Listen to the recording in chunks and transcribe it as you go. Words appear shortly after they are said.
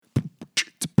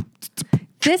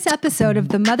This episode of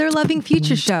the Mother Loving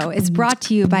Future Show is brought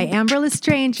to you by Amber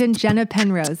Lestrange and Jenna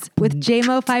Penrose with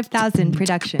JMO 5000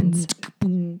 Productions.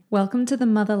 Welcome to the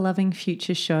Mother Loving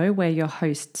Future Show. We're your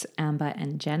hosts, Amber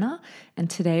and Jenna, and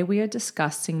today we are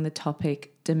discussing the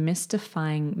topic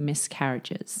demystifying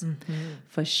miscarriages.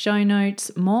 For show notes,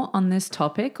 more on this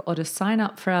topic, or to sign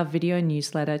up for our video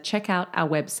newsletter, check out our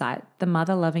website,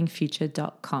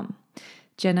 themotherlovingfuture.com.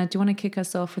 Jenna, do you want to kick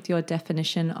us off with your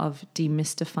definition of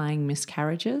demystifying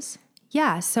miscarriages?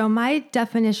 Yeah, so my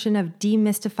definition of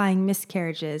demystifying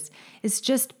miscarriages is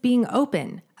just being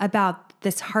open about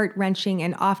this heart-wrenching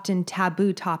and often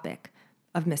taboo topic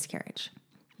of miscarriage.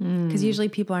 Because usually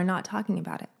people are not talking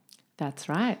about it. That's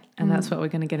right. And that's what we're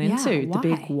going to get into, the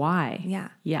big why.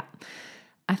 Yeah.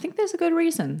 I think there's a good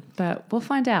reason, but we'll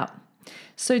find out.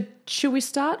 So should we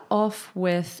start off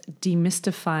with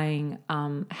demystifying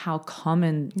how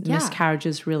common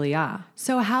miscarriages really are?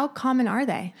 So how common are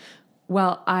they?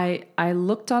 Well, I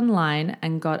looked online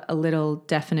and got a little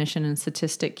definition and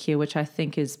statistic here, which I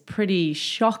think is pretty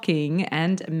shocking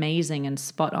and amazing and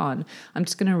spot on. I'm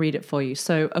just going to read it for you.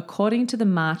 So according to the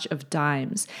March of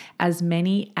Dimes, as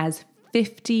many as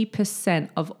 50%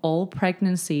 of all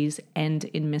pregnancies end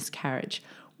in miscarriage.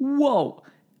 Whoa.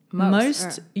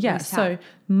 Most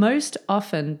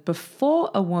often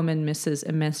before a woman misses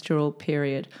a menstrual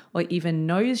period or even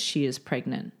knows she is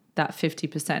pregnant, that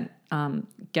 50%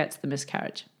 gets the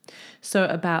miscarriage. So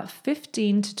about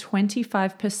 15 to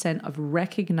 25% of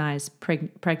recognized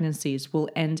pregnancies will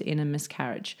end in a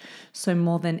miscarriage. So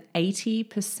more than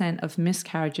 80% of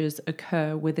miscarriages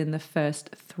occur within the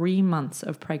first 3 months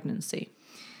of pregnancy.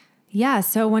 Yeah,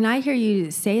 so when I hear you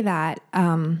say that,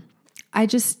 I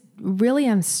just really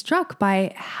am struck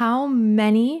by how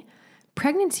many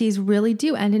pregnancies really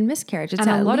do end in miscarriage. And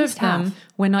a lot of them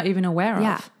we're not even aware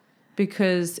of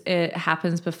because it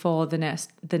happens before the next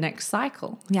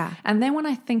cycle. Yeah. And then when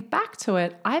I think back to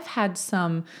it, I've had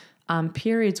some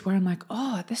periods where I'm like,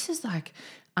 oh, this is like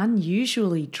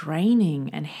unusually draining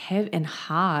and heavy and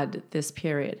hard this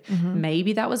period.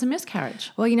 Maybe that was a miscarriage.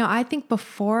 Well, I think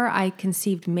before I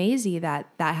conceived Maisie that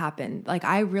happened. Like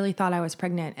I really thought I was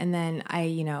pregnant, and then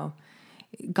I,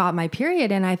 got my period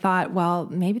and I thought, well,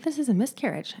 maybe this is a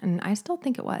miscarriage, and I still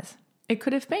think it was. It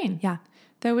could have been. Yeah.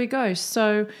 There we go.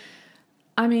 So,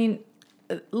 I mean,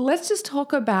 let's just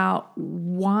talk about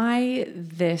why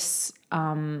this,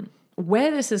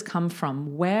 where this has come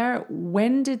from.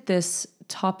 When did this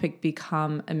topic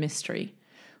become a mystery?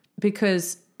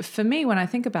 Because for me, when I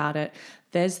think about it,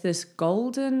 there's this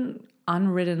golden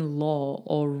unwritten law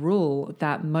or rule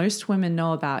that most women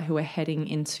know about who are heading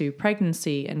into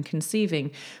pregnancy and conceiving,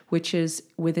 which is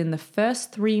within the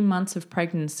first 3 months of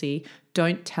pregnancy,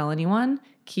 don't tell anyone,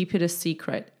 keep it a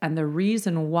secret. And the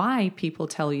reason why people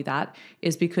tell you that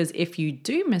is because if you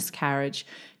do miscarriage,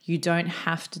 you don't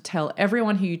have to tell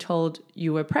everyone who you told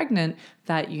you were pregnant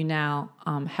that you now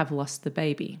have lost the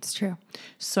baby. It's true.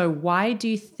 So why do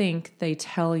you think they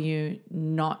tell you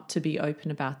not to be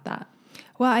open about that?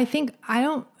 Well, I think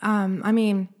I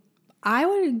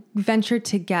would venture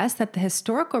to guess that the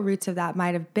historical roots of that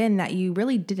might have been that you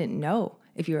really didn't know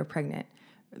if you were pregnant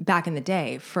back in the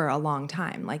day for a long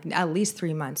time, like at least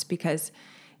 3 months, because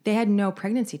they had no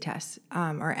pregnancy tests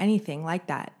or anything like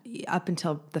that up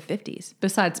until the 50s.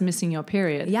 Besides missing your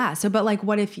period. Yeah. So, but like,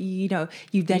 what if, you don't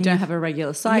have a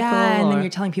regular cycle? Yeah, and then you're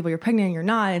telling people you're pregnant and you're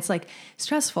not. It's like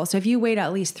stressful. So if you wait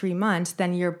at least 3 months,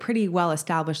 then you're pretty well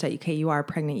established that, you are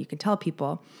pregnant. You can tell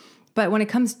people. But when it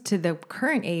comes to the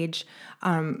current age,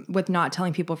 with not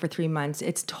telling people for 3 months,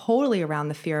 it's totally around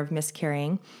the fear of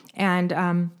miscarrying.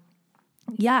 And,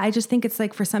 I just think it's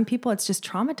like for some people, it's just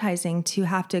traumatizing to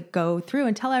have to go through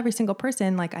and tell every single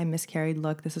person, like, I miscarried,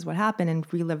 look, this is what happened, and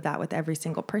relive that with every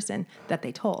single person that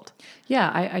they told.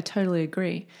 Yeah, I totally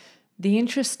agree. The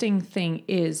interesting thing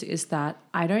is that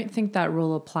I don't think that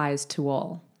rule applies to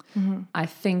all. I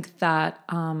think that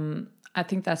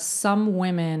some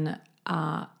women,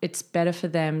 it's better for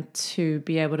them to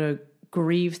be able to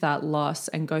grieve that loss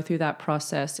and go through that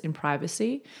process in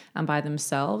privacy and by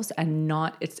themselves, and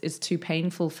not it's too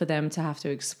painful for them to have to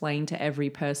explain to every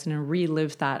person and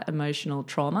relive that emotional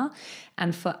trauma.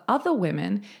 And for other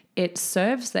women, it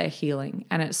serves their healing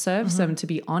and it serves them to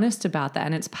be honest about that,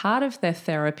 and it's part of their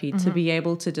therapy to be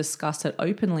able to discuss it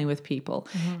openly with people.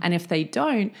 And if they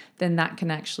don't, then that can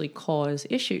actually cause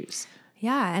issues.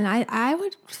 Yeah. And I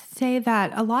would say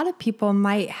that a lot of people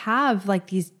might have like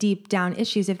these deep down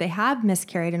issues if they have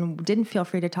miscarried and didn't feel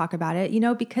free to talk about it,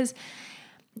 because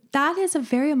that is a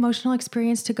very emotional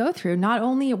experience to go through. Not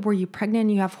only were you pregnant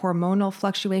and you have hormonal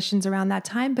fluctuations around that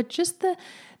time, but just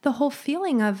the whole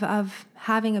feeling of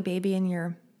having a baby in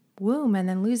your womb and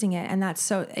then losing it. And that's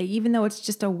so, even though it's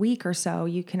just a week or so,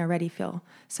 you can already feel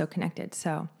so connected.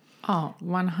 So, oh,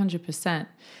 100%.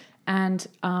 And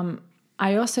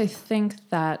I also think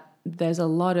that there's a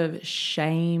lot of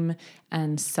shame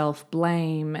and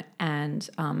self-blame and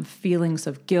feelings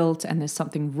of guilt, and there's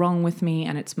something wrong with me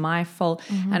and it's my fault.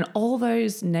 And all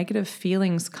those negative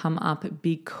feelings come up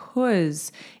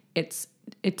because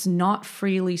it's not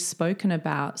freely spoken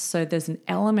about. So there's an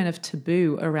element of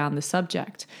taboo around the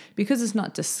subject. Because it's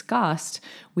not discussed,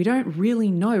 we don't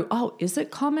really know, oh, is it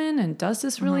common? And does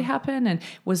this really happen? And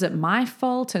was it my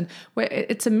fault? And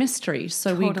it's a mystery.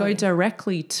 So we go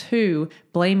directly to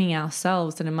blaming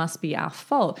ourselves and it must be our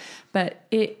fault. But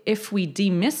if we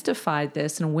demystified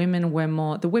this and women were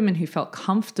more, the women who felt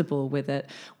comfortable with it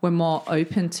were more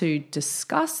open to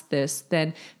discuss this,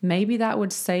 then maybe that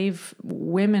would save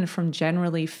women from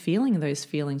generally feeling those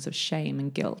feelings of shame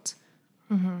and guilt.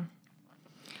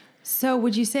 So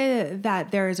would you say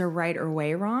that there is a right or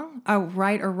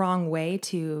wrong way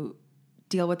to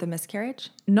deal with a miscarriage?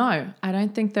 No, I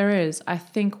don't think there is. I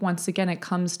think once again, it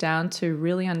comes down to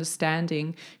really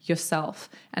understanding yourself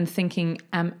and thinking,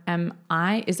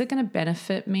 is it going to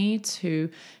benefit me to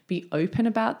be open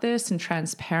about this and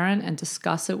transparent and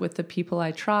discuss it with the people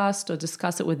I trust or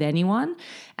discuss it with anyone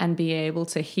and be able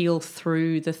to heal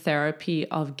through the therapy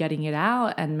of getting it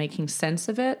out and making sense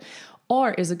of it?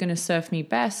 Or is it going to serve me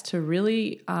best to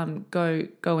really go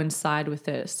inside with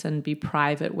this and be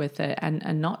private with it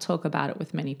and not talk about it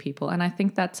with many people? And I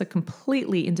think that's a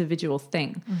completely individual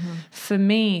thing. For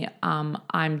me,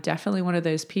 I'm definitely one of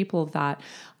those people that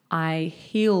I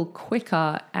heal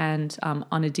quicker and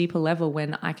on a deeper level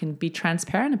when I can be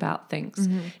transparent about things.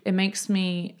 It makes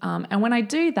me, and when I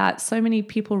do that, so many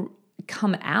people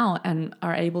come out and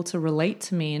are able to relate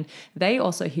to me, and they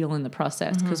also heal in the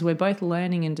process because we're both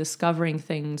learning and discovering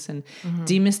things and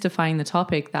demystifying the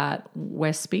topic that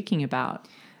we're speaking about.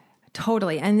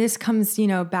 Totally. And this comes,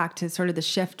 back to sort of the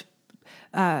shift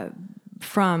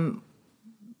from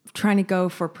trying to go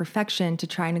for perfection to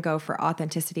trying to go for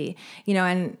authenticity,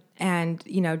 and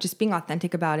just being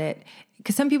authentic about it.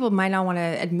 Because some people might not want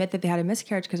to admit that they had a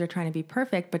miscarriage because they're trying to be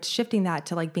perfect, but shifting that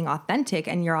to like being authentic,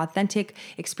 and your authentic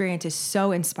experience is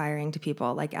so inspiring to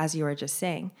people, like as you were just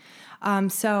saying.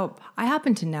 So I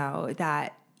happen to know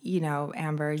that,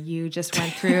 Amber, you just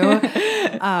went through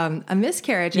a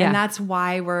miscarriage, and that's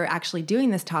why we're actually doing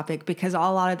this topic, because a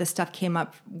lot of this stuff came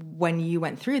up when you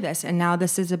went through this. And now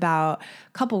this is about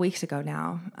a couple weeks ago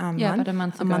now. About a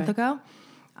month ago.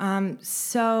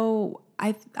 So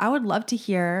I would love to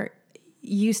hear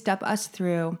you step us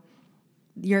through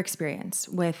your experience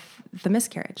with the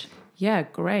miscarriage. Yeah,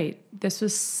 great. This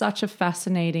was such a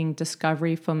fascinating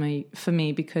discovery for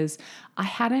me because I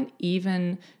hadn't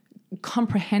even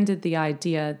comprehended the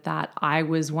idea that I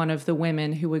was one of the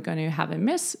women who were going to have a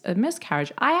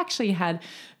miscarriage. I actually had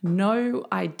no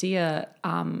idea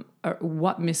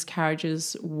what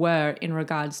miscarriages were in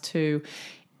regards to,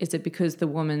 is it because the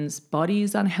woman's body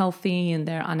is unhealthy and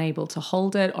they're unable to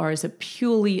hold it? Or is it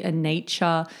purely a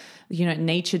nature,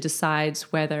 nature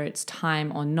decides whether it's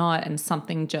time or not, and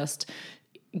something just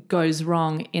goes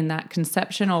wrong in that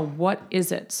conception, or what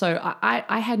is it? So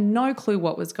I had no clue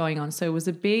what was going on. So it was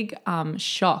a big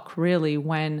shock really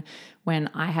when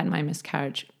I had my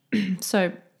miscarriage.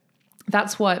 So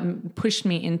that's what pushed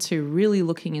me into really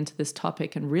looking into this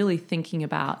topic and really thinking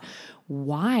about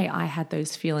why I had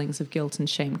those feelings of guilt and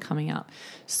shame coming up.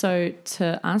 So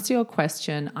to answer your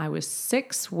question, I was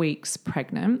 6 weeks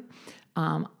pregnant.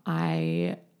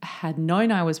 I had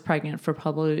known I was pregnant for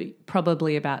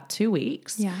probably about 2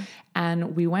 weeks. Yeah.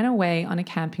 And we went away on a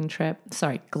glamping trip.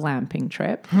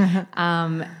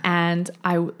 And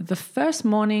the first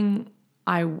morning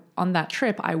on that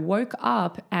trip, I woke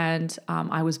up and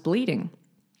I was bleeding.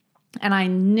 And I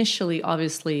initially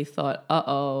obviously thought,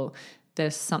 uh-oh,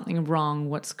 there's something wrong,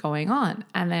 what's going on?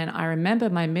 And then I remember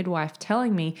my midwife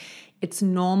telling me it's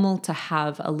normal to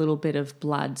have a little bit of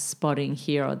blood spotting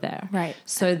here or there. Right.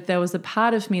 So there was a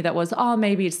part of me that was,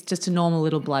 maybe it's just a normal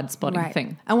little blood spotting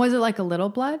thing. And was it like a little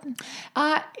blood?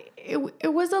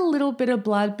 It was a little bit of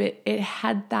blood, but it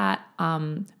had that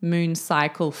moon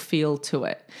cycle feel to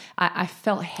it. I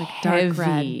felt like heavy. Dark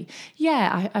red.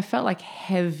 Yeah, I felt like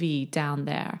heavy down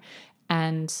there.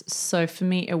 And so for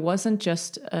me, it wasn't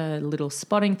just a little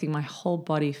spotting thing. My whole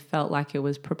body felt like it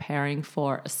was preparing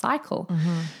for a cycle.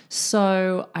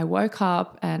 So I woke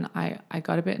up and I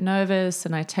got a bit nervous,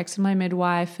 and I texted my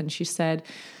midwife, and she said,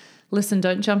 listen,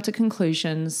 don't jump to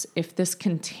conclusions. If this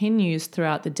continues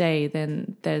throughout the day,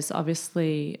 then there's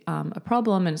obviously a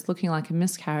problem and it's looking like a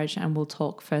miscarriage, and we'll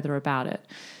talk further about it.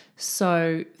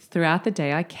 So throughout the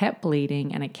day, I kept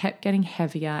bleeding and it kept getting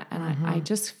heavier, and I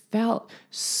just felt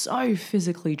so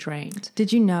physically drained.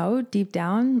 Did you know deep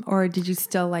down, or did you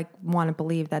still like want to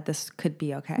believe that this could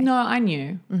be okay? No, I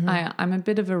knew. I'm a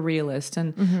bit of a realist,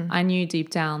 and I knew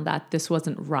deep down that this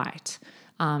wasn't right.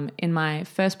 In my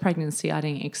first pregnancy, I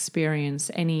didn't experience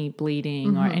any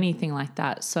bleeding or anything like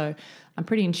that. So I'm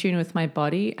pretty in tune with my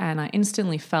body, and I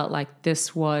instantly felt like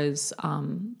this was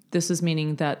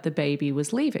meaning that the baby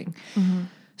was leaving.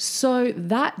 So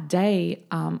that day,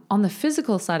 on the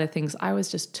physical side of things, I was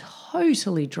just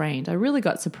totally drained. I really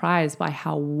got surprised by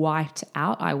how wiped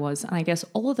out I was. And I guess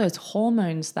all of those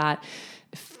hormones that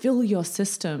fill your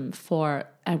system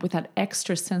with that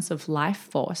extra sense of life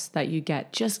force that you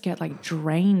get like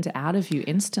drained out of you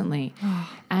instantly.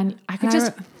 And I could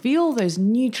just feel those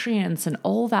nutrients and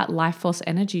all that life force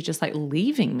energy just like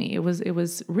leaving me. It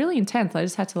was really intense. I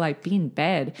just had to like be in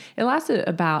bed. It lasted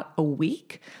about a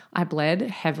week. I bled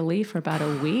heavily for about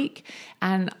a week.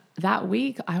 And that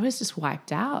week I was just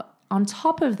wiped out. On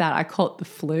top of that, I caught the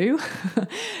flu.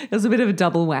 It was a bit of a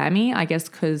double whammy, I guess,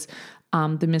 because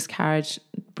the miscarriage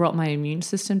brought my immune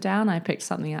system down. I picked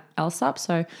something else up.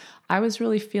 So I was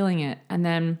really feeling it. And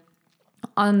then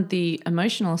on the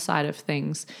emotional side of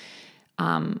things,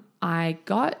 I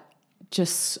got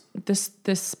just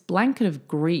this blanket of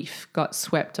grief got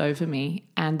swept over me.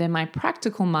 And then my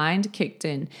practical mind kicked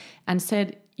in and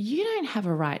said, you don't have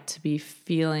a right to be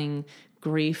feeling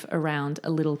grief around a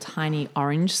little tiny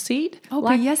orange seed. Oh,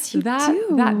 like, but yes, you do.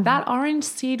 That orange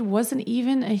seed wasn't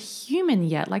even a human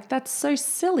yet. Like, that's so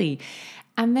silly.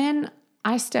 And then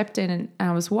I stepped in and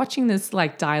I was watching this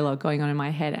like dialogue going on in my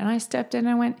head, and I stepped in and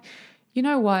I went, you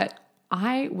know what?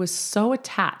 I was so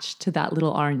attached to that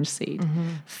little orange seed.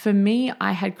 For me,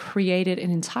 I had created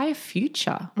an entire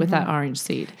future with that orange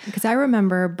seed. Because I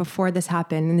remember before this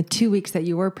happened, in the 2 weeks that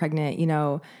you were pregnant, you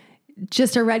know,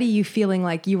 just already you feeling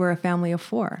like you were a family of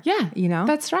 4. Yeah, you know?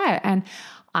 That's right. And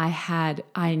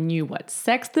I knew what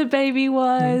sex the baby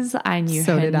was. I knew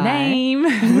her name.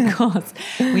 Of course.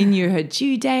 We knew her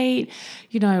due date.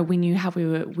 You know, we knew how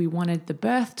we wanted the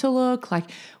birth to look.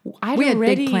 Like we had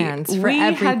big plans for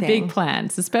everything. We had big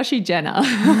plans, especially Jenna.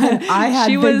 I had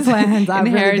she big was plans. I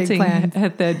inheriting really big plans. her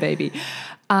third baby.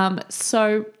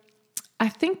 So I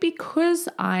think because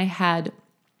I had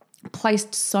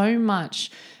placed so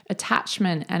much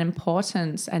attachment and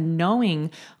importance and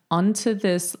knowing onto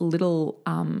this little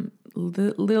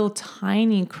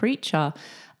tiny creature,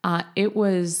 it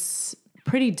was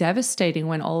pretty devastating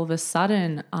when all of a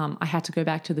sudden I had to go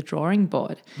back to the drawing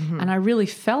board. And I really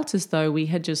felt as though we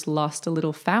had just lost a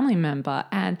little family member.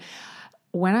 And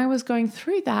when I was going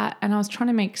through that and I was trying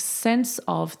to make sense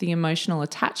of the emotional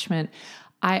attachment,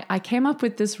 I came up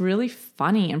with this really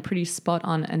funny and pretty spot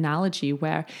on analogy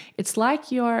where it's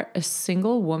like you're a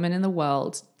single woman in the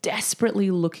world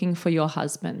desperately looking for your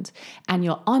husband, and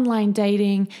you're online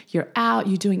dating, you're out,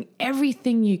 you're doing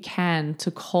everything you can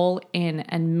to call in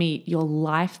and meet your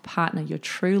life partner, your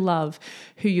true love,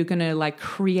 who you're going to like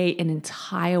create an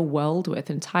entire world with,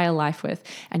 entire life with.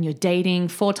 And you're dating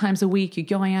 4 times a week, you're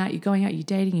going out, you're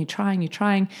dating, you're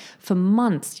trying. For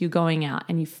months, you're going out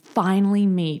and you finally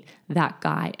meet that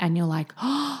guy and you're like,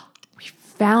 oh, we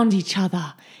found each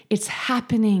other. It's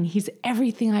happening. He's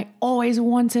everything I always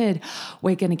wanted.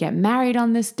 We're going to get married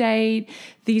on this date.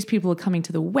 These people are coming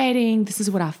to the wedding. This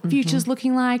is what our future's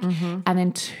looking like. And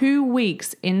then 2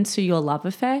 weeks into your love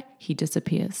affair, he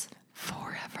disappears.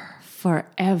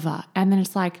 Forever. And then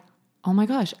it's like, oh my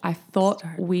gosh, I thought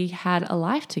we had a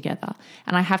life together.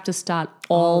 And I have to start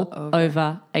all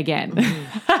over again.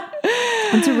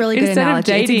 It's a really good Instead analogy. Of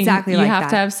dating, it's exactly you like have that.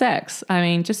 to have sex. I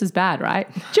mean, just as bad, right?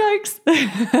 Jokes.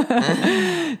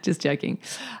 Just joking.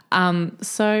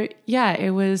 So yeah,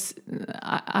 it was,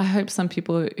 I hope some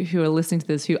people who are listening to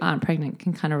this who aren't pregnant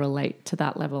can kind of relate to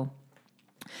that level.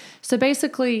 So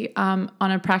basically, on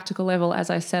a practical level, as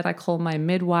I said, I called my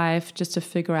midwife just to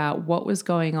figure out what was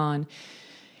going on.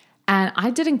 And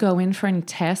I didn't go in for any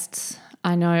tests.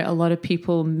 I know a lot of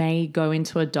people may go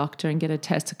into a doctor and get a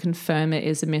test to confirm it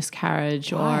is a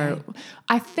miscarriage. Why? Or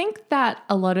I think that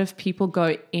a lot of people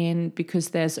go in because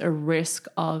there's a risk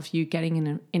of you getting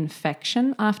an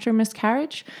infection after a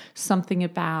miscarriage. Something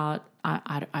about,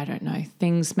 I don't know,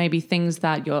 things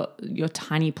that your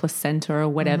tiny placenta or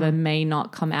whatever may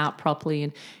not come out properly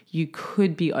and you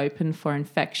could be open for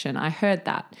infection. I heard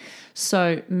that.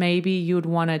 So maybe you would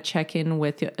want to check in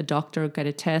with a doctor or get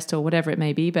a test or whatever it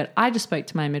may be. But I just spoke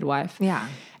to my midwife. Yeah.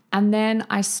 And then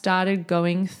I started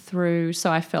going through, so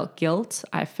I felt guilt.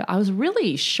 I was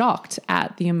really shocked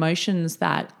at the emotions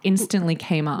that instantly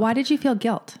came up. Why did you feel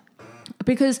guilt?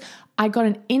 Because I got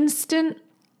an instant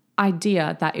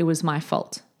idea that it was my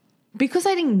fault. Because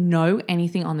I didn't know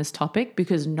anything on this topic,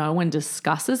 because no one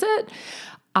discusses it,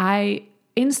 I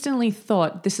instantly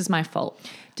thought, this is my fault.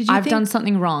 I've done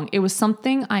something wrong. It was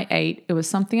something I ate. It was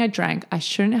something I drank. I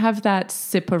shouldn't have that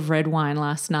sip of red wine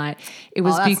last night. It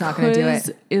was not gonna do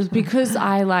it. It was because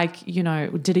I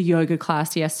did a yoga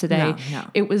class yesterday. No.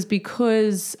 It was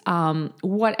because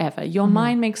whatever. Your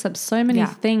mind makes up so many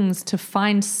things to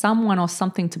find someone or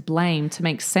something to blame to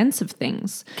make sense of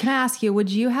things. Can I ask you,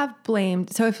 would you have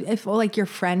blamed, so if like your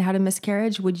friend had a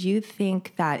miscarriage, would you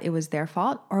think that it was their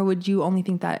fault, or would you only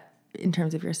think that in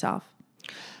terms of yourself?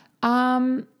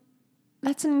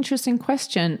 That's an interesting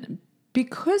question.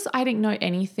 Because I didn't know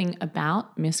anything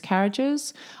about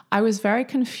miscarriages, I was very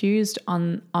confused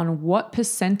on what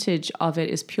percentage of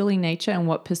it is purely nature and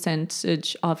what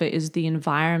percentage of it is the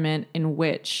environment in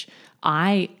which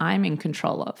I'm in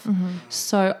control of.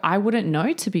 So I wouldn't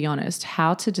know, to be honest,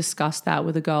 how to discuss that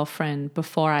with a girlfriend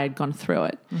before I had gone through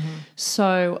it.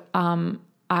 So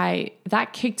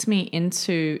that kicked me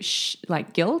into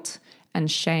guilt and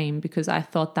shame, because I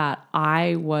thought that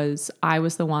I was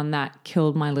the one that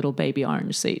killed my little baby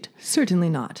orange seed. Certainly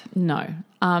not. No.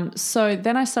 So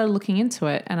then I started looking into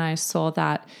it, and I saw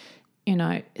that,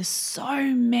 so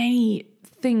many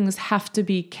things have to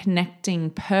be connecting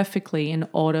perfectly in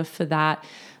order for that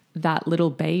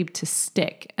little babe to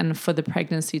stick and for the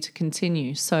pregnancy to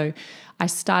continue. So I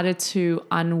started to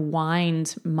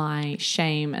unwind my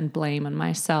shame and blame on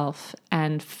myself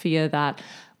and fear that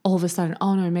all of a sudden,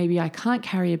 oh no, maybe I can't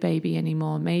carry a baby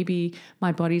anymore. Maybe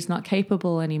my body's not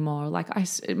capable anymore.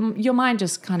 Your mind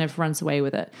just kind of runs away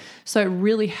with it. So it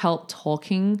really helped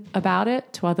talking about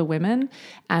it to other women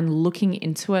and looking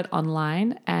into it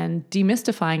online and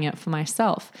demystifying it for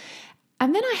myself.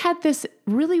 And then I had this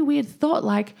really weird thought,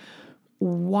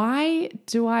 why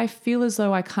do I feel as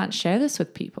though I can't share this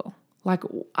with people?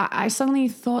 I suddenly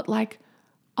thought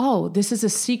oh, this is a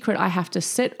secret I have to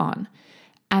sit on.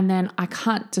 And then I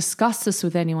can't discuss this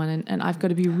with anyone, and I've got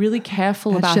to be really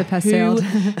careful about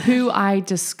who I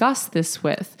discuss this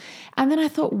with. And then I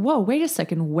thought, whoa, wait a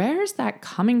second, where is that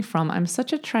coming from? I'm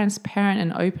such a transparent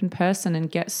and open person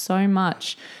and get so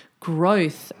much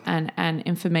growth and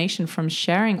information from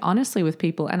sharing honestly with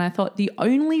people. And I thought the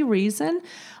only reason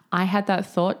I had that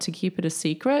thought to keep it a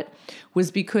secret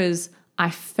was because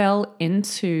I fell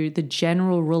into the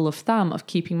general rule of thumb of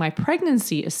keeping my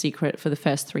pregnancy a secret for the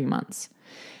first 3 months.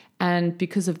 And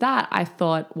because of that, I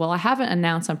thought, well, I haven't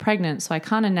announced I'm pregnant, so I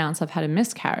can't announce I've had a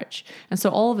miscarriage. And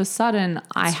so all of a sudden,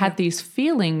 I had these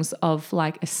feelings of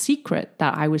a secret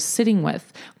that I was sitting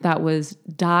with that was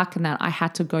dark and that I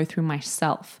had to go through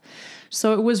myself.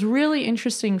 So it was really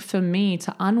interesting for me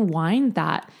to unwind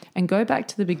that and go back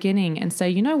to the beginning and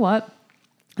say, you know what?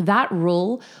 That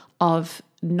rule of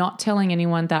not telling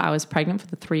anyone that I was pregnant for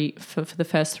the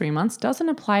first 3 months doesn't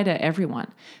apply to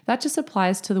everyone. That just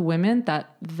applies to the women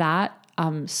that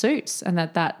suits and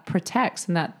that protects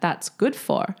and that's good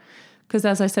for. Because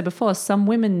as I said before, some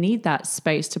women need that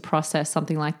space to process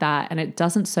something like that, and it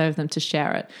doesn't serve them to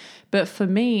share it. But for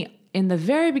me, in the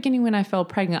very beginning when I fell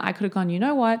pregnant, I could have gone, you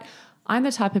know what? I'm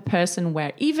the type of person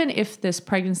where even if this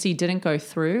pregnancy didn't go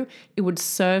through, it would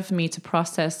serve me to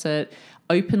process it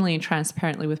openly and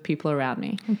transparently with people around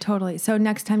me. Totally. So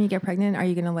next time you get pregnant, are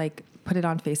you going to put it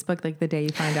on Facebook the day you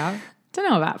find out? Don't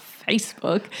know about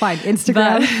Facebook. Fine,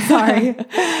 Instagram. Sorry.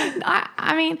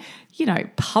 I mean,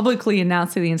 publicly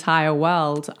announcing the entire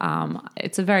world,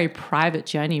 it's a very private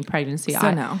journey, pregnancy.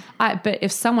 No. But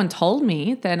if someone told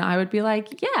me, then I would be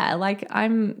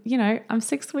I'm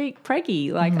 6 week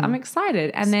preggy, I'm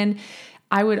excited. And then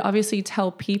I would obviously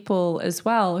tell people as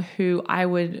well who I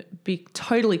would be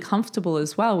totally comfortable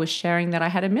as well with sharing that I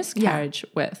had a miscarriage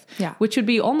with, which would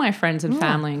be all my friends and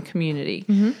family and community.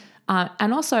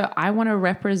 And also I want to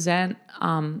represent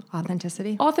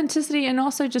authenticity and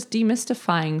also just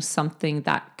demystifying something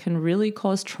that can really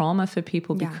cause trauma for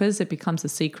people because it becomes a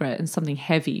secret and something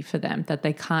heavy for them that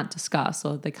they can't discuss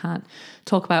or they can't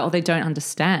talk about or they don't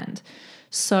understand.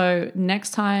 So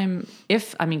next time,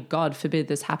 God forbid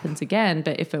this happens again,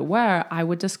 but if it were, I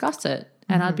would discuss it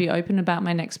and I'd be open about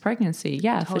my next pregnancy.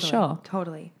 Yeah, for sure.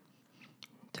 Totally.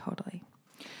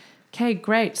 Okay,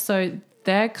 great. So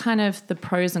they're kind of the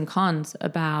pros and cons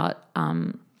about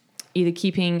either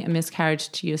keeping a miscarriage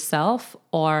to yourself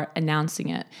or announcing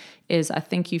it. I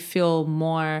think you feel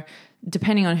more,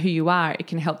 depending on who you are, it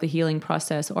can help the healing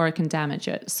process or it can damage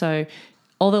it. So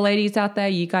all the ladies out there,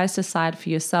 you guys decide for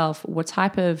yourself what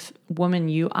type of woman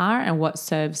you are and what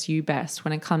serves you best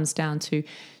when it comes down to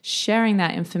sharing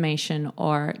that information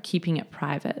or keeping it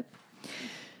private.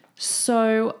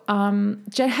 So,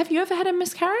 Jen, have you ever had a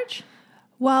miscarriage?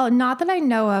 Well, not that I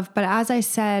know of, but as I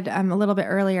said a little bit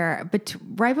earlier, but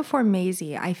right before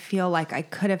Maisie, I feel like I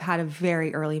could have had a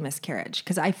very early miscarriage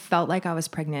because I felt like I was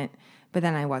pregnant, but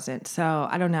then I wasn't. So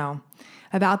I don't know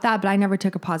about that, but I never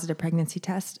took a positive pregnancy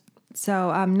test.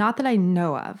 So not that I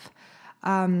know of.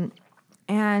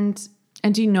 And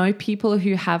do you know people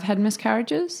who have had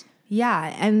miscarriages?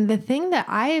 Yeah. And the thing that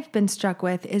I've been struck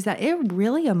with is that it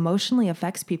really emotionally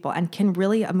affects people and can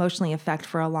really emotionally affect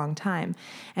for a long time.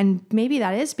 And maybe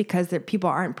that is because people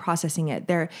aren't processing it.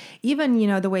 They're even,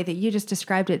 the way that you just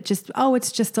described it,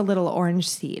 it's just a little orange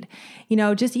seed,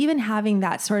 just even having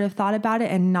that sort of thought about it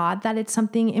and not that it's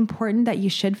something important that you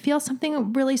should feel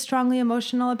something really strongly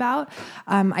emotional about,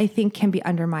 I think can be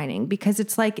undermining because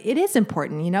it's like, it is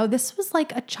important. This was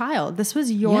like a child. This was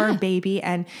your baby,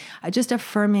 and just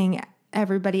affirming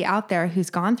everybody out there who's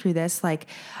gone through this, like,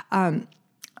 an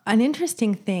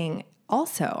interesting thing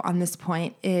also on this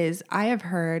point is I have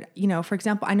heard, for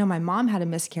example, I know my mom had a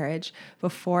miscarriage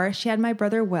before she had my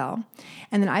brother Will.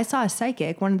 And then I saw a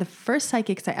psychic. One of the first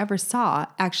psychics I ever saw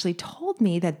actually told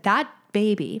me that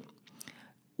baby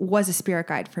was a spirit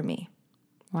guide for me.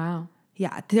 Wow.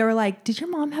 Yeah. They were like, did your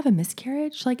mom have a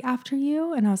miscarriage like after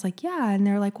you? And I was like, yeah. And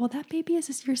they're like, well, that baby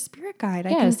is your spirit guide.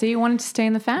 So you wanted to stay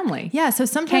in the family. Yeah. So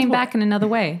sometimes came back in another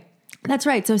way. That's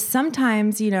right. So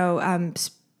sometimes,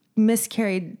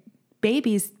 miscarried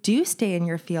babies do stay in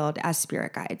your field as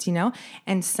spirit guides,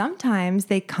 and sometimes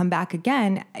they come back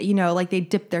again, like they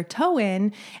dip their toe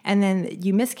in and then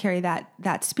you miscarry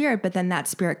that spirit, but then that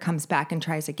spirit comes back and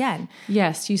tries again.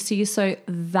 Yes. You see, so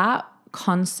that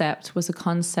concept was a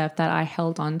concept that I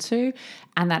held on to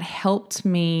and that helped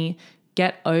me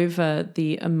get over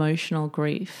the emotional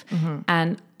grief. Mm-hmm.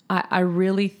 And I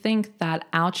really think that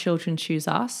our children choose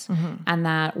us, and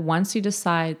that once you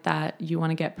decide that you want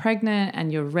to get pregnant and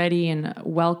you're ready and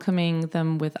welcoming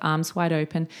them with arms wide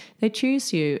open, they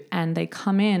choose you and they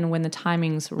come in when the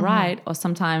timing's right, or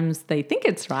sometimes they think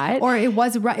it's right. Or it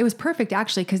was right. It was perfect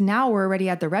actually, because now we're already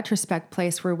at the retrospect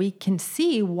place where we can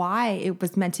see why it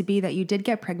was meant to be that you did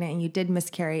get pregnant and you did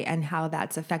miscarry and how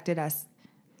that's affected us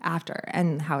after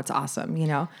and how it's awesome,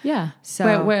 Yeah.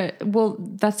 So well,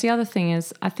 that's the other thing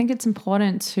is I think it's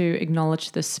important to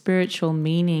acknowledge the spiritual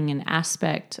meaning and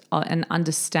aspect and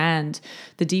understand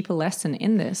the deeper lesson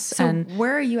in this. So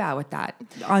where are you at with that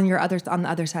on the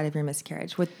other side of your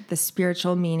miscarriage with the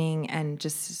spiritual meaning and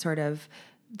just sort of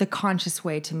the conscious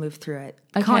way to move through it,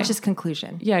 conscious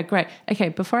conclusion? Yeah, great. Okay.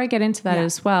 Before I get into that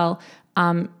as well,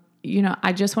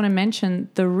 I just want to mention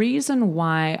the reason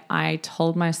why I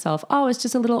told myself, oh, it's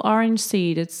just a little orange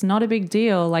seed. It's not a big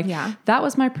deal. That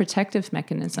was my protective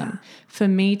mechanism for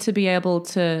me to be able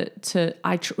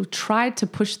I tried to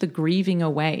push the grieving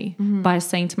away by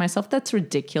saying to myself, that's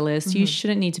ridiculous. You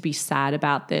shouldn't need to be sad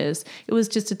about this. It was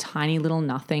just a tiny little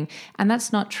nothing. And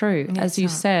that's not true. As you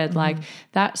said,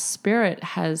 that spirit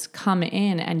has come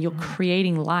in and you're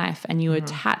creating life and you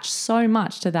attach so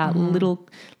much to that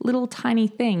little tiny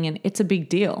thing. And it's a big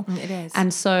deal. It is.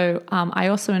 And so I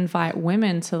also invite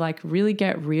women to really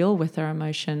get real with their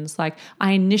emotions.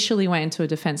 I initially went into a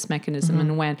defense mechanism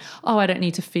and went, oh, I don't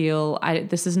need to feel,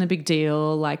 this isn't a big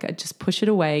deal. I just push it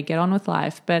away, get on with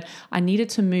life. But I needed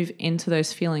to move into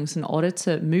those feelings in order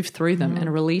to move through them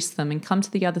and release them and come to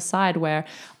the other side where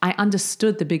I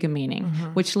understood the bigger meaning,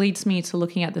 which leads me to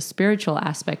looking at the spiritual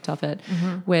aspect of it,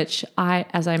 which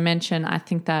as I mentioned, I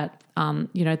think that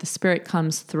the spirit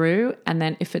comes through, and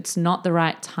then if it's not the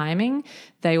right timing,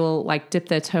 they will dip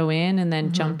their toe in and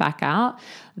then jump back out.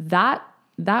 That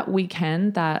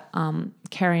weekend that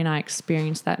Carrie and I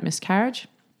experienced that miscarriage,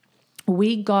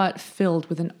 we got filled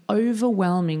with an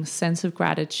overwhelming sense of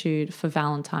gratitude for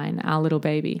Valentine, our little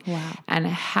baby. Wow. And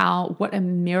what a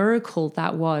miracle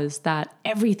that was, that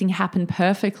everything happened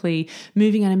perfectly,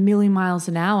 moving at 1,000,000 miles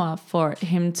an hour for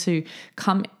him to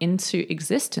come into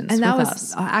existence. And that with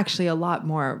was us. actually a lot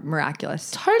more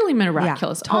miraculous. Totally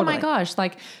miraculous. Yeah, totally. Oh my gosh.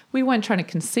 We weren't trying to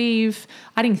conceive.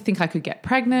 I didn't think I could get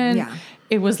pregnant. Yeah.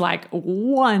 It was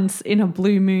once in a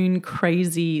blue moon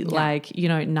crazy,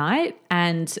 night,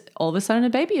 and all of a sudden a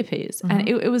baby appears. And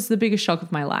it was the biggest shock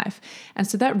of my life. And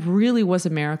so that really was a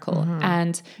miracle.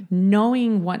 And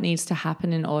knowing what needs to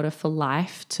happen in order for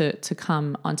life to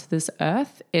come onto this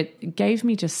earth, it gave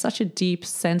me just such a deep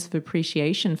sense of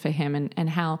appreciation for him and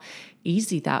how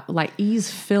easy that,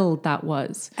 ease-filled that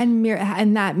was. And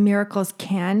that miracles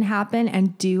can happen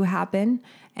and do happen.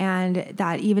 and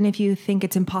that even if you think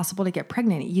it's impossible to get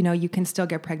pregnant, you can still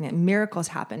get pregnant. Miracles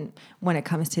happen when it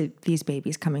comes to these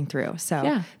babies coming through.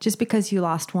 So just because you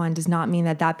lost one does not mean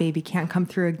that baby can't come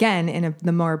through again in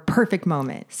the more perfect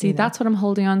moment. See, that's what I'm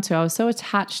holding on to. I was so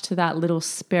attached to that little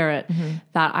spirit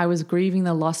that I was grieving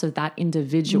the loss of that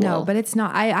individual. No, but it's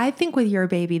not. I think with your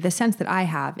baby, the sense that I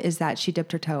have is that she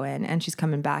dipped her toe in and she's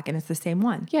coming back and it's the same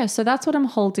one. Yeah, so that's what I'm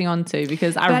holding on to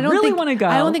because I really want to go.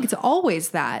 I don't think it's always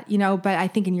that, but I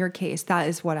think in your case, that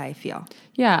is what I feel.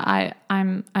 Yeah,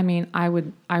 I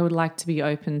would like to be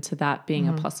open to that being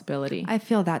a possibility. I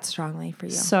feel that strongly for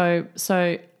you. So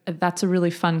that's a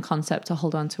really fun concept to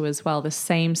hold on to as well. The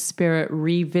same spirit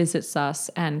revisits us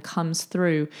and comes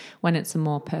through when it's a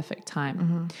more perfect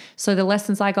time. So the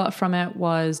lessons I got from it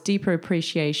was deeper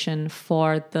appreciation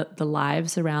for the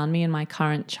lives around me and my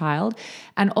current child.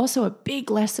 And also a big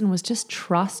lesson was just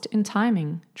trust in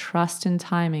timing. Trust in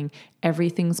timing.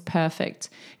 Everything's perfect.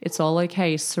 It's all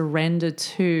okay. Surrender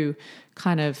to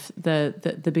kind of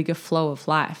the bigger flow of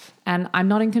life. And I'm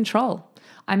not in control.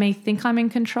 I may think I'm in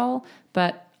control,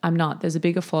 but I'm not. There's a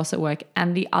bigger force at work.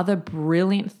 And the other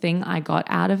brilliant thing I got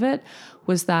out of it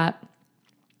was that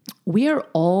we are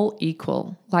all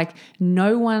equal. Like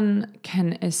no one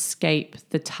can escape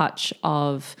the touch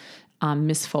of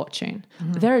misfortune.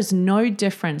 There is no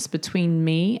difference between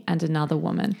me and another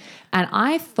woman. And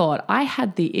I thought I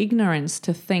had the ignorance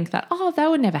to think that, that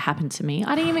would never happen to me.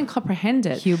 I didn't even comprehend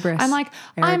it. Hubris. I'm like,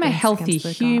 I'm a healthy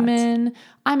human.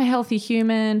 I'm a healthy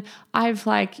human. I've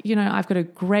got a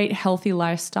great healthy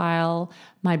lifestyle.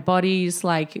 My body's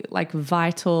like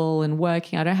vital and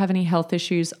working. I don't have any health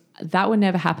issues. That would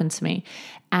never happen to me.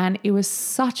 And it was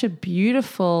such a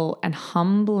beautiful and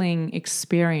humbling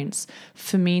experience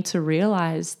for me to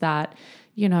realize that,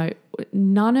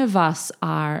 none of us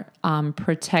are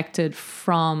protected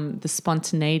from the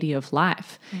spontaneity of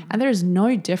life. And there is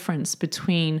no difference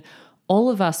between all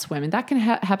of us women. That can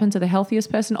happen to the healthiest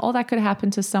person, or that could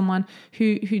happen to someone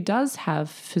who does have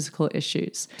physical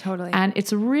issues. Totally. And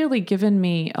it's really given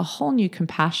me a whole new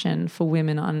compassion for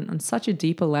women on such a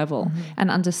deeper level and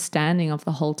understanding of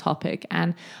the whole topic.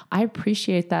 And I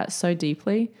appreciate that so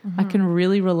deeply. I can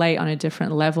really relate on a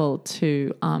different level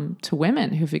to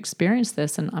women who've experienced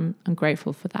this, and I'm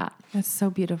grateful for that. That's so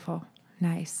beautiful.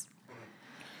 Nice.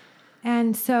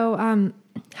 And so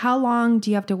how long do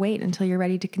you have to wait until you're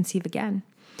ready to conceive again?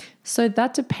 So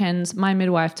that depends. My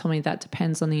midwife told me that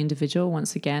depends on the individual.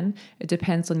 Once again, it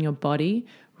depends on your body.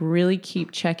 Really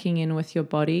keep checking in with your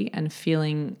body and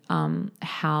feeling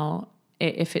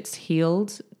if it's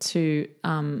healed to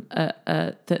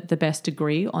the best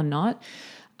degree or not.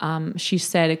 She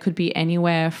said it could be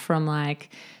anywhere from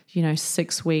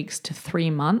 6 weeks to 3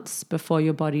 months before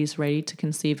your body's ready to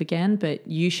conceive again. But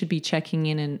you should be checking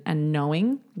in and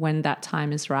knowing when that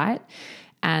time is right.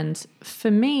 And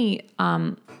for me,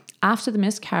 after the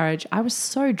miscarriage, I was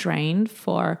so drained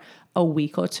for a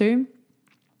week or two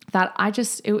that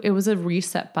it was a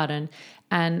reset button.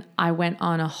 And I went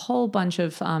on a whole bunch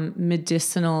of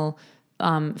medicinal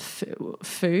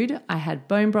food. I had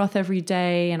bone broth every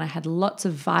day, and I had lots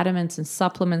of vitamins and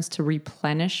supplements to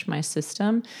replenish my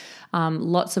system.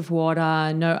 Lots of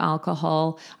water, no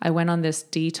alcohol. I went on this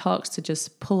detox to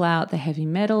just pull out the heavy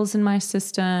metals in my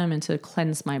system and to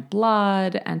cleanse my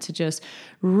blood and to just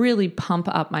really pump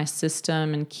up my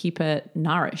system and keep it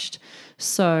nourished.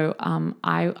 So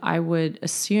I would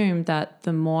assume that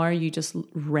the more you just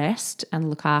rest and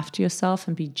look after yourself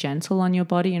and be gentle on your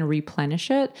body and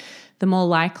replenish it, the more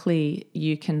likely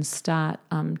you can start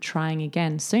trying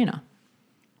again sooner.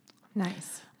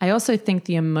 Nice. I also think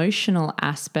the emotional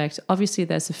aspect, obviously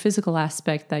there's a physical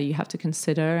aspect that you have to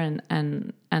consider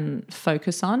and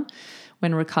focus on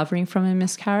when recovering from a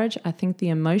miscarriage. I think the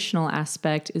emotional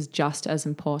aspect is just as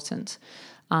important.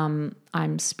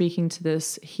 I'm speaking to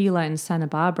this healer in Santa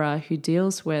Barbara who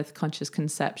deals with conscious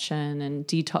conception and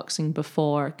detoxing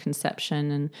before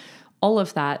conception and all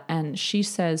of that. And she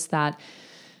says that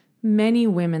many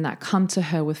women that come to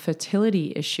her with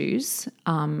fertility issues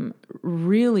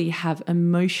really have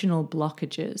emotional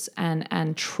blockages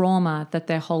and trauma that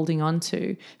they're holding on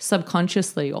to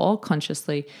subconsciously or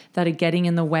consciously that are getting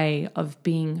in the way of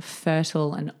being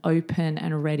fertile and open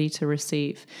and ready to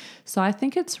receive. So I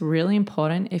think it's really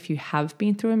important, if you have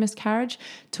been through a miscarriage,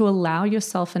 to allow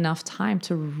yourself enough time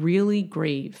to really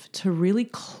grieve, to really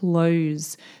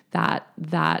close that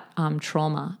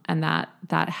trauma and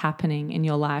that happening in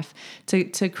your life,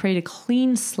 to create a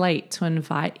clean slate to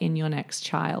invite in your next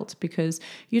child, because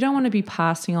you don't want to be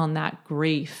passing on that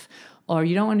grief or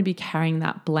you don't want to be carrying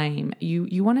that blame.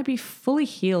 You want to be fully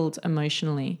healed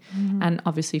emotionally and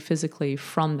obviously physically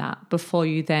from that before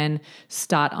you then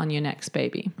start on your next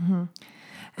baby.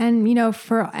 And, you know,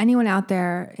 for anyone out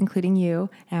there, including you,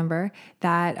 Amber,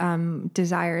 that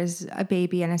desires a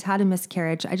baby and has had a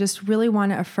miscarriage, I just really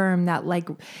want to affirm that, like,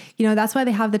 you know, that's why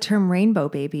they have the term rainbow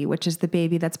baby, which is the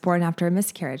baby that's born after a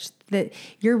miscarriage. That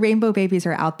your rainbow babies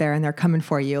are out there and they're coming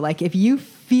for you. Like, if you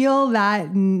feel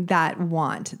that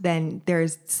want, then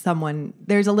there's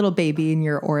a little baby in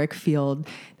your auric field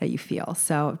that you feel.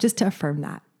 So just to affirm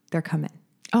that, they're coming.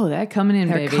 Oh, they're coming in,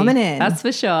 baby. They're coming in. That's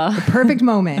for sure. The perfect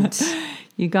moment.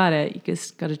 You got it. You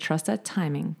just got to trust that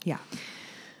timing. Yeah.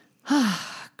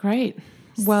 Great.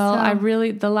 Well,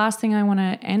 the last thing I want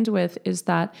to end with is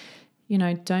that, you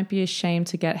know, don't be ashamed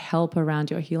to get help around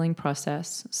your healing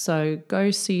process. So go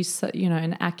see, you know,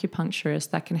 an acupuncturist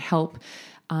that can help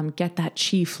get that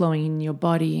chi flowing in your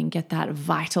body and get that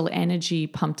vital energy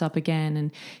pumped up again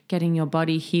and getting your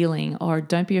body healing. Or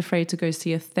don't be afraid to go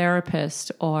see a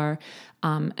therapist or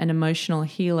an emotional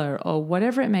healer or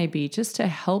whatever it may be, just to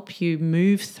help you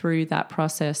move through that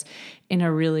process in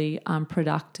a really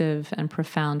productive and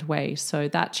profound way. So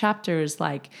that chapter is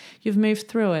like you've moved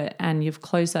through it and you've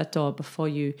closed that door before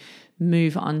you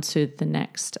move on to the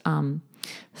next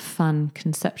fun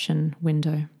conception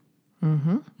window.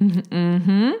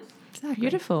 Exactly.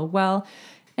 Beautiful. Well,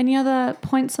 any other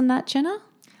points on that, Jenna?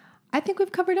 I think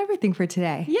we've covered everything for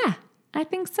today. Yeah, I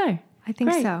think so. I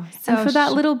think Great. so. And for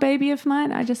that little baby of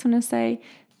mine, I just want to say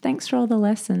thanks for all the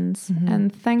lessons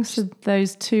and thanks for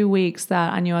those 2 weeks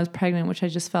that I knew I was pregnant, which I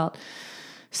just felt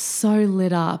so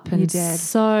lit up and you did.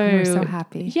 So we were so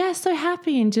happy. Yeah, so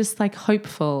happy and just like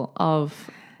hopeful of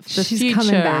the she's future.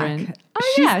 Coming back. And,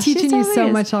 she's teaching you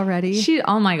so much already.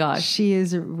 Oh my gosh, she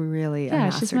is really a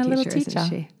master she's my teacher, little teacher. isn't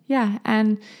she? Yeah,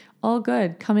 and all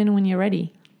good. Come in when you're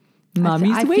ready.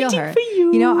 Mommy's I waiting feel her. for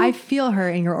you. You know, I feel her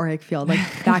in your auric field. Like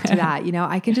back to that, you know,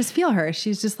 I can just feel her.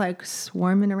 She's just like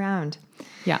swarming around.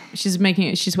 Yeah, she's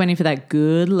waiting for that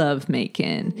good love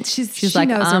making. She's like,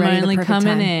 knows I'm only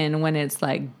coming time. in when it's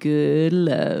like good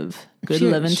love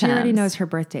and She times. already knows her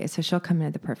birthday, so she'll come in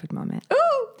at the perfect moment.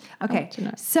 Ooh. Okay.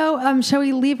 So shall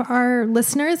we leave our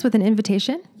listeners with an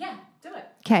invitation? Yeah, do it.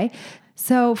 Okay.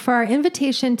 So for our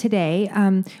invitation today,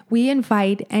 we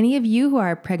invite any of you who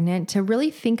are pregnant to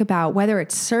really think about whether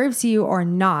it serves you or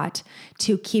not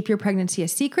to keep your pregnancy a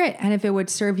secret, and if it would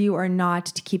serve you or not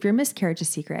to keep your miscarriage a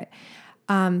secret.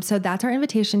 So that's our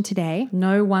invitation today.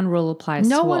 No one rule applies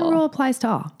to all. No one rule applies to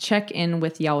all. Check in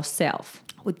with yourself.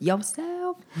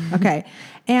 Okay.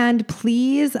 And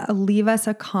please leave us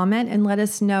a comment and let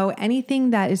us know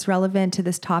anything that is relevant to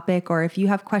this topic, or if you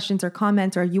have questions or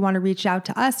comments, or you want to reach out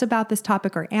to us about this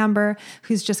topic, or Amber,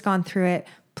 who's just gone through it,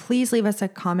 please leave us a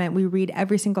comment. We read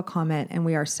every single comment and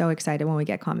we are so excited when we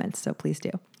get comments. So please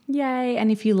do. Yay.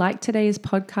 And if you like today's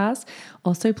podcast,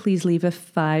 also please leave a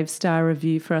 5-star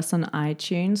review for us on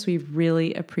iTunes. We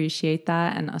really appreciate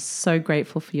that and are so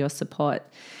grateful for your support.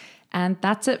 And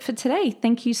that's it for today.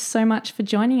 Thank you so much for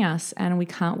joining us, and we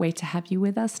can't wait to have you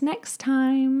with us next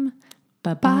time.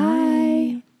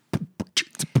 Bye-bye.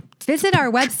 Visit our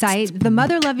website,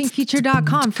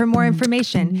 themotherlovingfuture.com, for more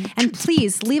information. And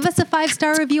please leave us a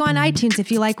 5-star review on iTunes if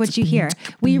you like what you hear.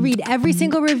 We read every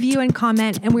single review and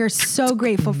comment, and we are so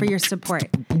grateful for your support.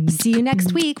 See you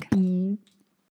next week.